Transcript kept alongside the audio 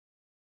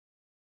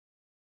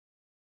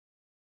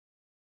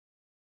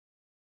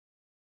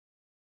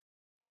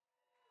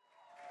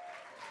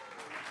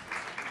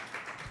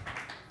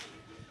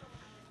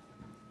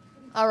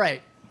All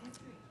right.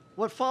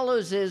 What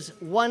follows is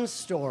one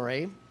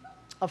story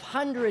of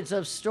hundreds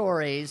of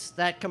stories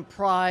that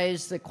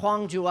comprise the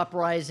Gwangju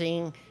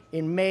Uprising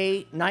in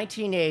May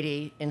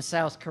 1980 in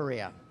South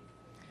Korea.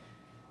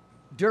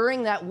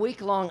 During that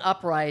week-long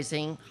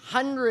uprising,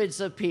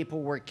 hundreds of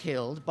people were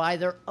killed by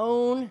their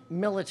own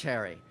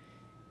military.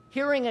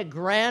 Hearing a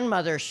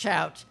grandmother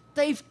shout,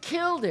 "They've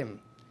killed him,"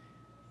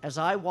 as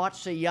I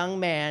watched a young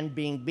man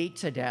being beat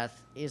to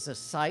death, is a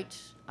sight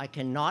I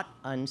cannot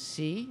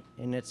unsee,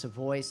 and it's a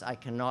voice I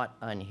cannot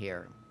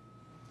unhear.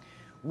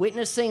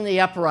 Witnessing the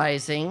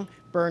uprising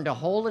burned a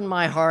hole in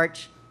my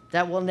heart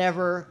that will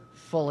never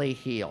fully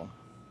heal.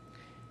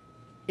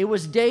 It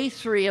was day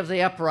 3 of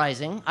the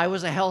uprising. I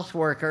was a health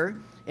worker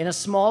in a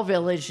small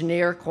village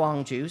near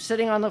Gwangju,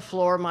 sitting on the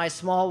floor of my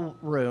small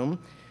room,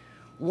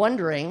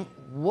 wondering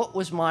what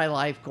was my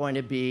life going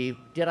to be?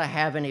 Did I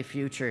have any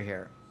future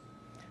here?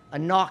 A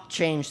knock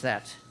changed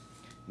that.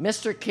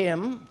 Mr.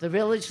 Kim, the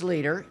village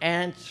leader,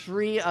 and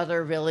 3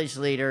 other village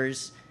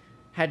leaders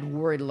had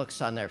worried looks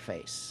on their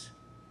face.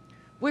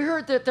 "We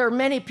heard that there are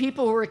many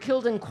people who were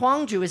killed in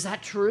Gwangju. Is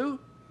that true?"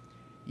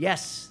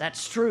 "Yes,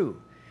 that's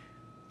true.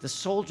 The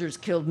soldiers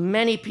killed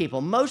many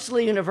people,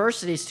 mostly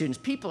university students.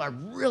 People are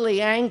really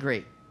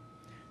angry.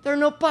 There are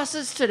no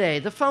buses today.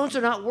 The phones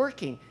are not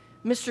working.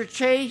 Mr.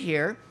 Che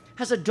here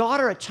has a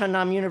daughter at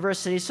Cheonnam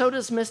University. So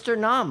does Mr.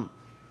 Nam.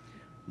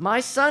 My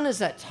son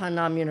is at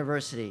Cheonnam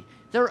University.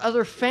 There are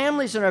other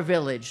families in our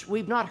village.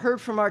 We've not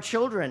heard from our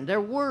children. They're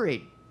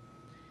worried."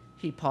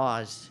 He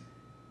paused.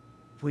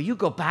 "Will you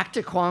go back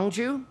to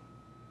Gwangju?"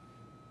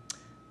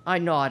 I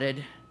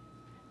nodded.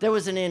 There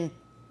was an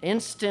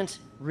instant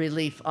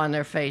relief on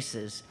their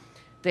faces.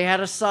 They had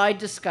a side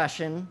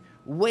discussion,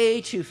 way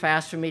too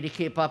fast for me to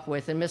keep up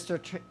with, and Mr.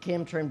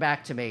 Kim turned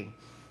back to me.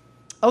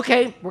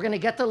 "Okay, we're going to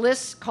get the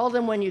list. Call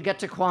them when you get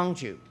to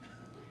Gwangju."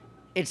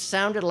 It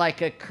sounded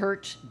like a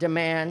curt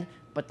demand,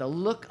 but the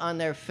look on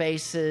their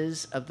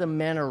faces of the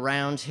men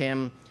around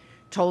him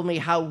told me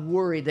how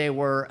worried they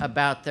were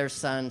about their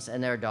sons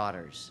and their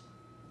daughters.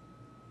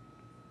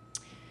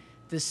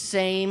 The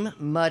same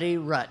muddy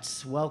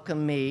ruts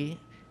welcomed me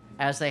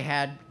as they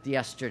had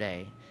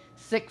yesterday.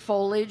 Thick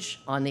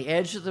foliage on the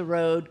edge of the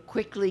road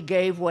quickly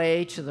gave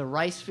way to the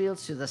rice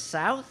fields to the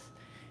south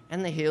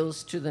and the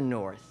hills to the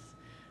north.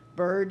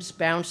 Birds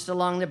bounced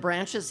along the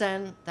branches,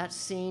 and that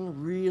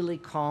scene really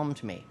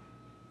calmed me.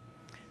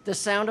 The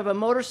sound of a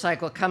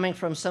motorcycle coming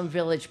from some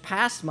village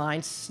past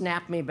mine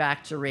snapped me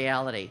back to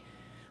reality.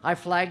 I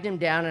flagged him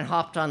down and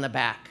hopped on the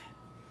back.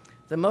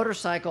 The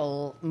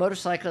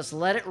motorcyclist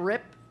let it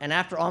rip, and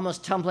after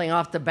almost tumbling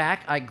off the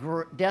back, I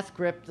death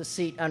gripped the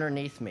seat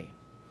underneath me.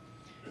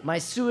 My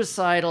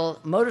suicidal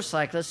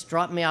motorcyclist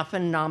dropped me off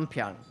in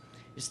Nampyeong.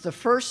 It's the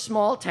first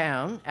small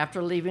town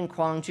after leaving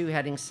Gwangju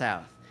heading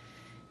south.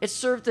 It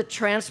served the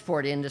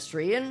transport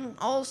industry in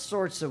all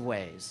sorts of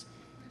ways.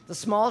 The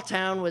small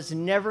town was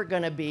never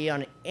going to be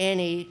on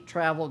any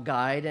travel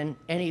guide, and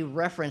any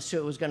reference to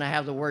it was going to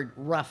have the word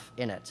rough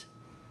in it.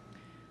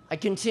 I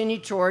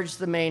continued towards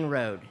the main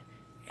road.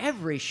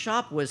 Every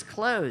shop was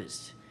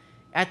closed.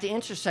 At the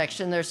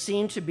intersection, there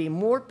seemed to be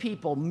more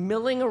people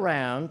milling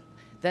around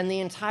than the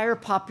entire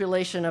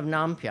population of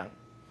Nampyeong.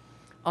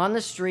 On the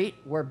street,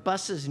 where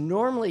buses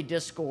normally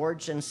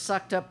disgorged and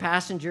sucked up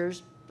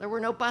passengers, there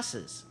were no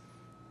buses.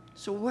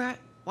 So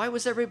why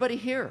was everybody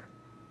here?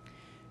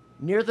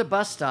 Near the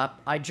bus stop,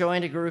 I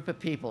joined a group of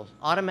people,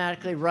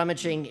 automatically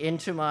rummaging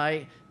into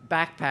my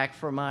backpack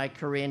for my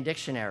Korean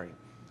dictionary.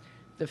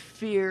 The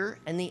fear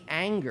and the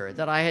anger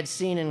that I had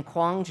seen in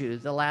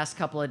Gwangju the last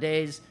couple of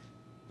days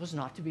was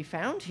not to be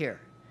found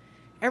here.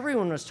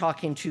 Everyone was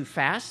talking too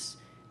fast,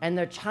 and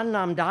their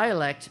Cheonnam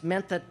dialect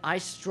meant that I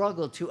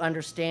struggled to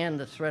understand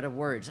the thread of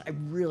words. I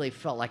really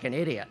felt like an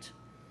idiot.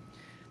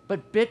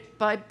 But bit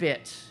by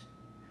bit,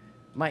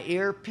 my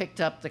ear picked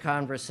up the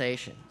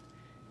conversation.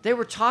 They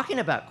were talking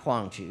about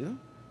Gwangju,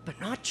 but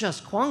not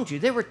just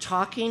Gwangju. They were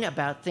talking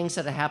about things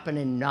that had happened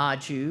in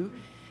Naju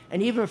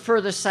and even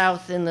further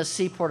south in the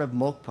seaport of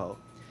Mokpo.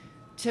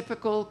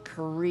 Typical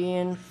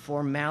Korean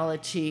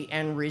formality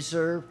and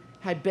reserve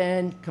had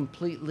been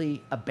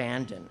completely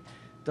abandoned.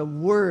 The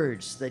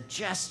words, the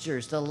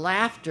gestures, the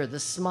laughter, the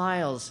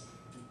smiles,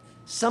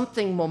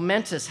 something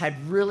momentous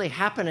had really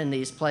happened in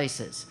these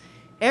places.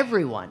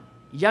 Everyone,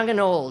 young and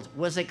old,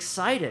 was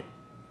excited.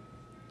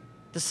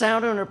 The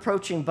sound of an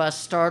approaching bus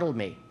startled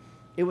me.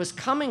 It was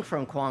coming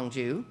from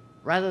Gwangju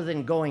rather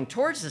than going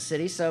towards the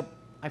city, so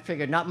I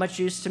figured not much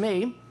use to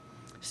me.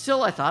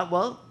 Still, I thought,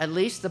 well, at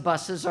least the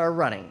buses are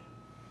running.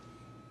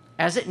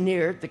 As it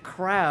neared, the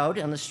crowd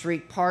on the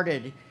street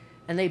parted,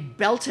 and they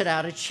belted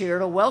out a cheer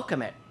to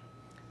welcome it.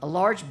 A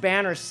large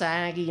banner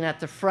sagging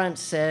at the front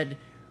said,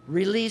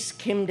 "Release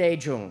Kim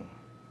Dae-jung."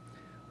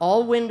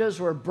 All windows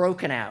were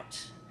broken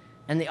out,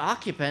 and the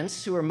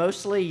occupants, who were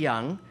mostly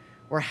young,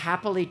 were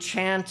happily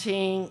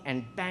chanting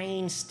and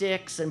banging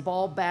sticks and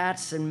ball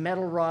bats and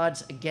metal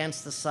rods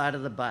against the side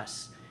of the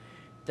bus.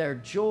 Their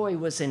joy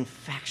was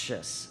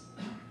infectious.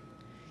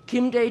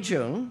 Kim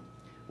Dae-jung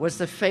was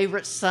the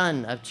favorite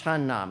son of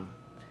Cheonnam.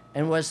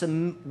 and was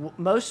the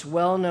most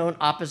well-known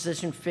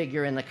opposition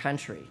figure in the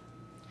country.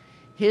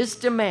 His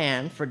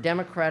demand for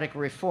democratic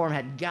reform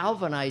had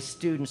galvanized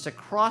students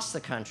across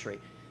the country,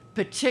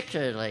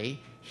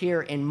 particularly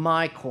here in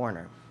my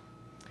corner.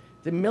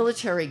 The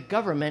military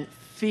government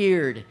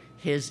feared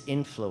his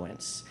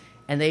influence,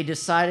 and they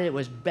decided it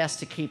was best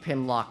to keep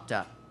him locked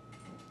up.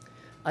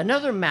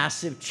 Another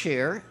massive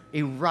cheer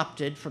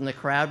erupted from the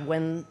crowd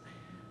when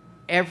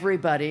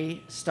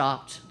everybody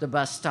stopped, the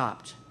bus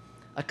stopped.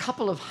 A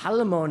couple of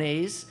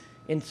Halamones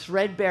in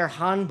threadbare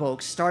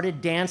hanboks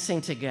started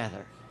dancing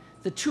together.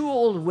 The two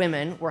old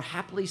women were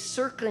happily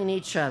circling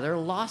each other,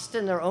 lost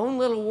in their own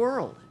little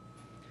world.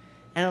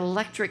 An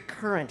electric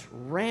current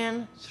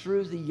ran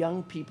through the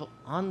young people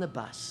on the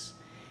bus,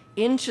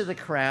 into the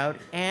crowd,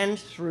 and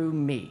through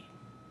me.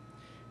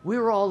 We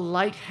were all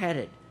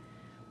lightheaded,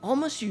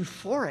 almost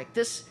euphoric.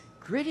 This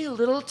gritty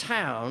little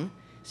town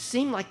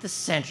seemed like the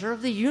center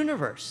of the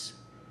universe.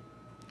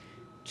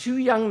 Two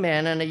young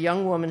men and a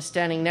young woman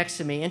standing next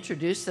to me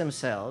introduced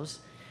themselves,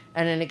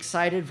 and in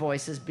excited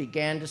voices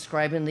began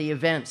describing the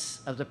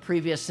events of the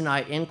previous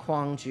night in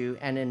Gwangju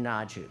and in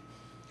Naju.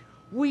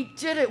 "We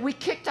did it! We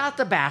kicked out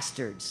the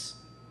bastards!"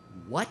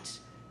 What?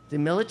 The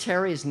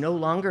military is no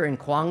longer in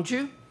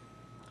Gwangju?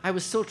 I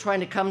was still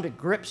trying to come to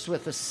grips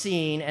with the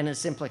scene and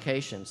its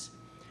implications.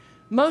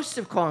 Most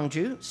of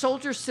Gwangju,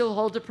 soldiers still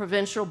hold the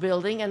provincial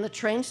building and the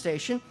train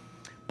station,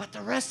 but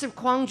the rest of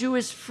Gwangju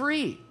is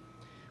free.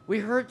 We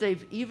heard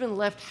they've even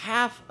left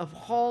half of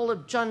whole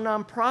of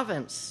Jeonnam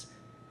province.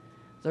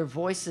 Their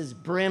voices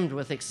brimmed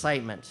with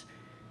excitement.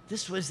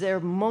 This was their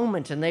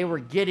moment, and they were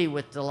giddy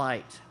with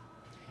delight.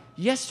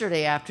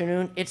 Yesterday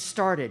afternoon, it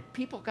started.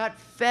 People got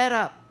fed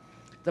up.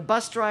 The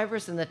bus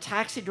drivers and the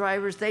taxi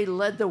drivers, they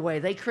led the way.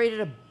 They created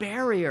a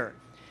barrier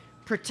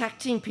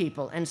protecting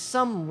people, and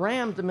some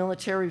rammed the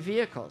military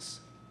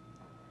vehicles.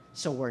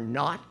 So we're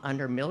not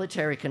under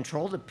military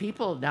control? The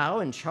people now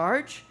in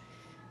charge?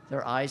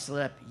 Their eyes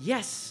lit up.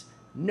 Yes,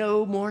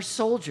 no more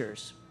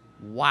soldiers.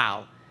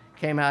 Wow,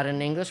 came out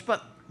in English,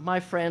 but my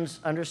friends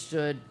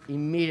understood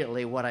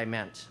immediately what I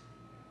meant.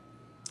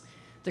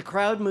 The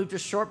crowd moved a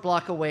short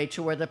block away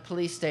to where the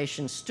police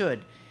station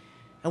stood,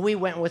 and we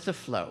went with the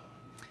flow.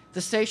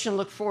 The station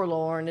looked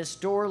forlorn, its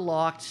door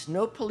locked,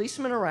 no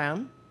policemen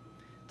around.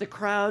 The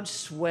crowd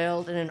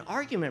swelled, and an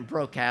argument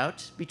broke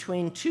out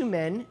between two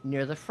men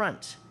near the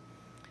front.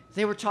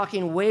 They were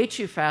talking way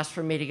too fast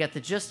for me to get the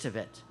gist of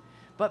it,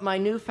 but my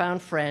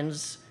newfound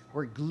friends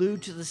were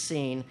glued to the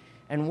scene,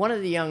 and one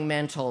of the young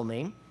men told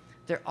me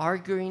they're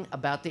arguing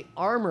about the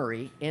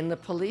armory in the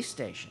police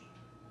station.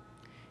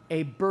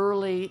 A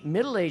burly,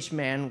 middle-aged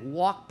man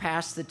walked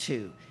past the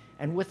two,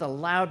 and with a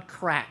loud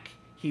crack,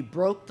 he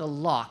broke the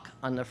lock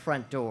on the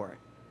front door.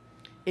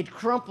 It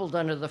crumpled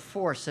under the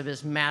force of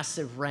his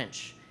massive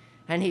wrench,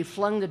 and he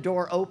flung the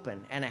door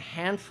open, and a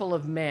handful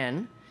of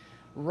men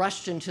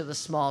rushed into the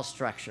small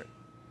structure.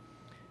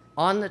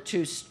 On the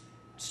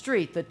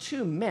street, the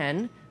two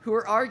men who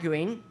were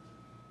arguing,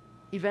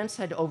 events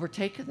had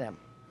overtaken them.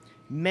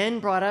 Men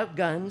brought out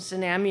guns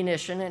and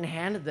ammunition and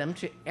handed them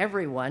to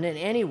everyone and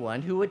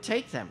anyone who would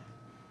take them.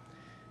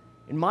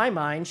 In my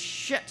mind,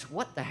 shit,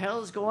 what the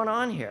hell is going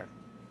on here?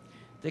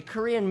 The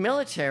Korean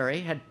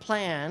military had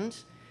planned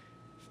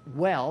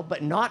well,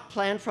 but not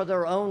planned for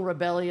their own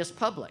rebellious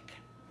public.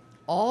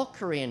 All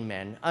Korean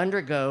men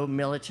undergo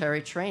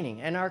military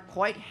training and are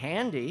quite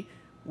handy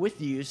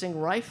with using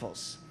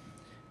rifles.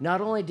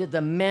 Not only did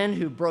the men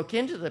who broke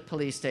into the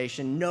police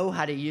station know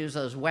how to use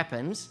those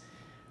weapons,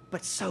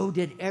 but so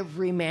did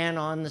every man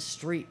on the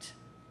street.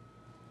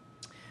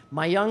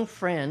 My young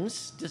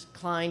friends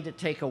declined to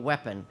take a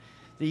weapon,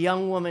 the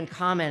young woman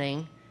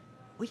commenting,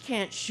 "We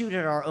can't shoot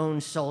at our own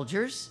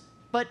soldiers,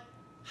 but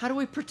how do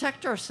we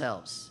protect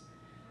ourselves?"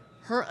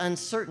 Her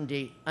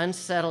uncertainty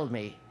unsettled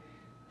me.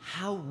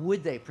 How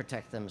would they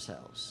protect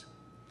themselves?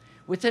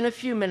 Within a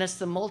few minutes,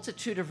 the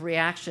multitude of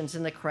reactions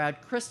in the crowd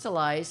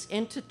crystallized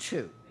into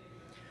two.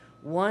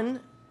 One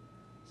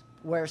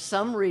where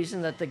some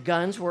reasoned that the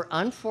guns were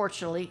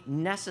unfortunately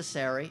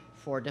necessary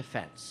for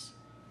defense.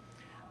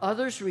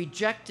 Others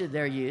rejected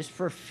their use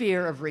for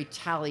fear of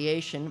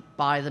retaliation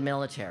by the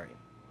military.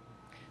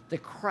 The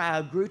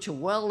crowd grew to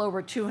well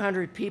over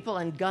 200 people,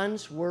 and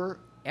guns were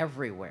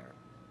everywhere.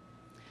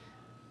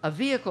 A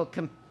vehicle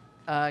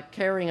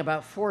carrying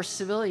about 4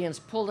 civilians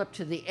pulled up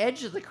to the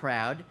edge of the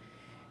crowd,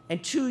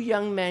 and 2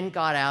 young men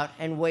got out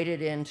and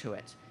waded into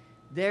it.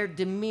 Their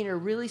demeanor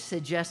really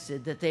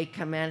suggested that they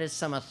commanded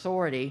some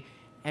authority,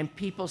 and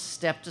people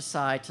stepped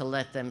aside to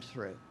let them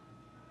through.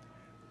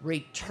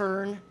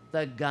 Return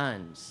the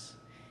guns.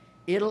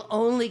 It'll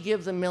only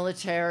give the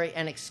military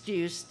an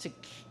excuse to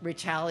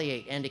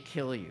retaliate and to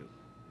kill you.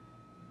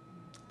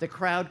 The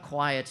crowd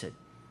quieted.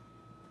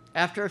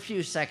 After a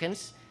few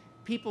seconds,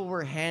 people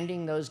were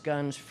handing those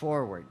guns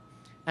forward,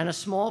 and a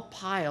small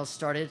pile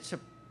started to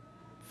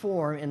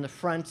form in the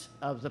front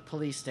of the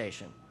police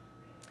station.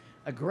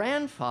 A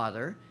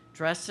grandfather,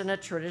 dressed in a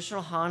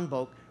traditional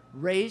hanbok,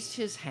 raised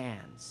his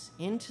hands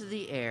into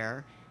the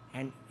air,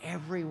 and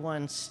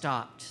everyone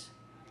stopped.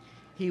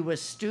 He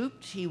was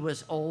stooped, he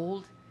was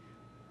old,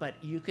 but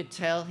you could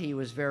tell he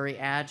was very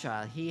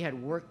agile. He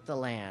had worked the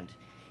land.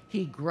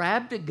 He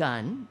grabbed a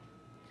gun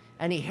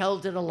and he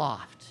held it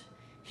aloft.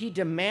 He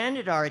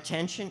demanded our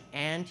attention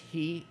and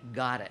he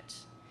got it.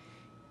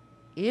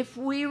 If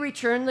we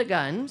return the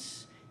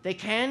guns, they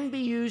can be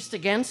used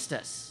against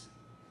us.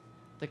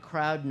 The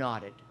crowd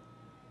nodded.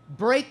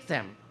 Break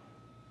them.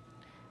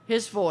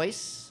 His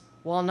voice,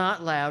 while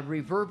not loud,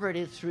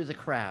 reverberated through the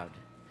crowd.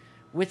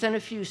 Within a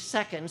few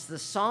seconds, the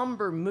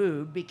somber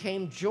mood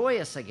became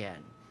joyous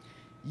again.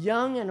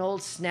 Young and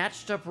old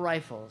snatched up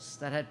rifles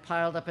that had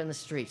piled up in the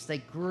streets. They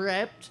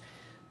grabbed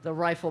the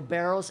rifle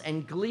barrels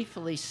and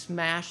gleefully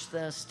smashed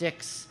the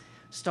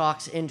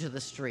stalks into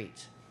the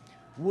street.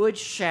 Wood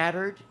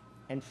shattered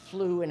and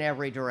flew in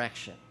every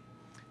direction.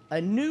 A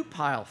new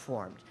pile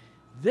formed,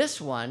 this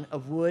one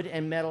of wood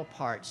and metal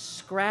parts,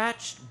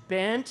 scratched,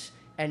 bent,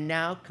 and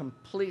now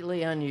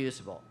completely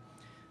unusable.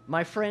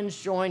 My friends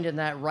joined in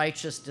that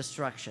righteous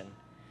destruction.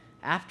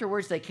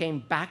 Afterwards, they came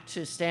back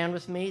to stand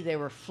with me. They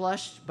were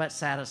flushed but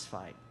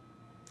satisfied.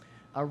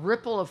 A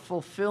ripple of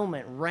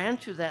fulfillment ran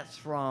through that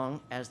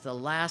throng as the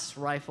last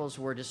rifles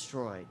were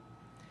destroyed.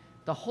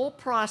 The whole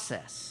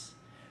process,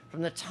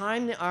 from the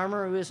time the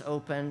armory was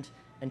opened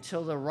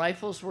until the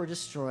rifles were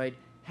destroyed,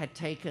 had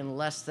taken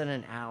less than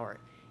an hour.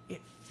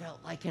 It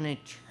felt like an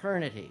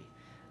eternity,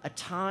 a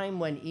time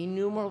when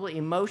innumerable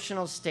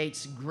emotional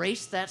states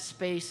graced that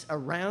space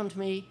around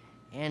me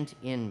and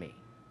in me.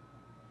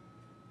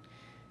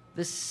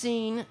 The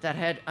scene that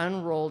had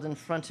unrolled in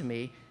front of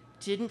me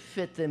didn't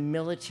fit the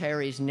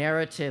military's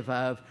narrative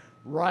of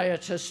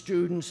riotous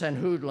students and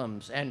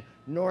hoodlums and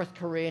North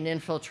Korean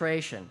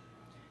infiltration.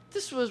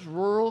 This was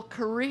rural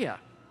Korea.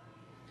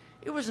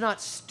 It was not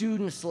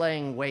students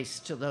laying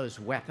waste to those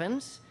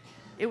weapons.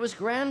 It was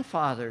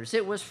grandfathers,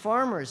 it was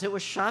farmers, it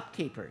was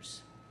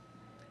shopkeepers.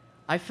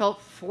 I felt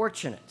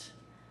fortunate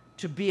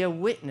to be a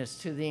witness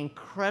to the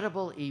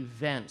incredible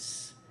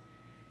events,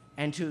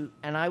 and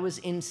I was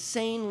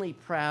insanely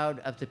proud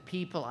of the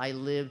people I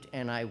lived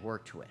and I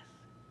worked with.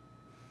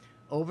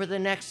 Over the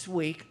next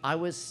week, I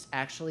was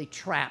actually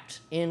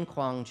trapped in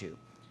Gwangju.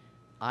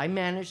 I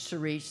managed to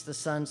reach the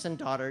sons and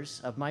daughters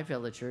of my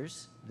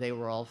villagers. They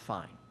were all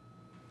fine.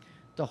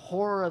 The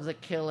horror of the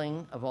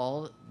killing of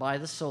all by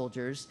the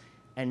soldiers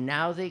and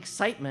now the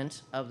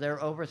excitement of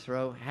their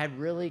overthrow had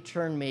really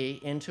turned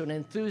me into an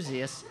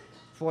enthusiast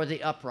for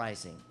the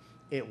uprising.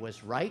 It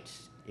was right,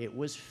 it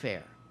was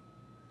fair.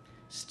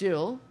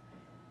 Still,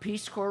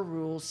 Peace Corps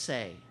rules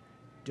say,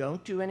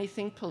 don't do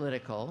anything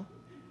political,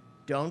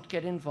 don't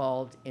get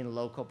involved in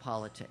local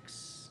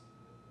politics.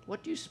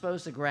 What do you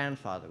suppose the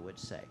grandfather would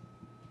say?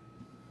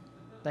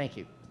 Thank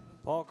you.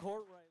 Paul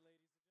Courtright.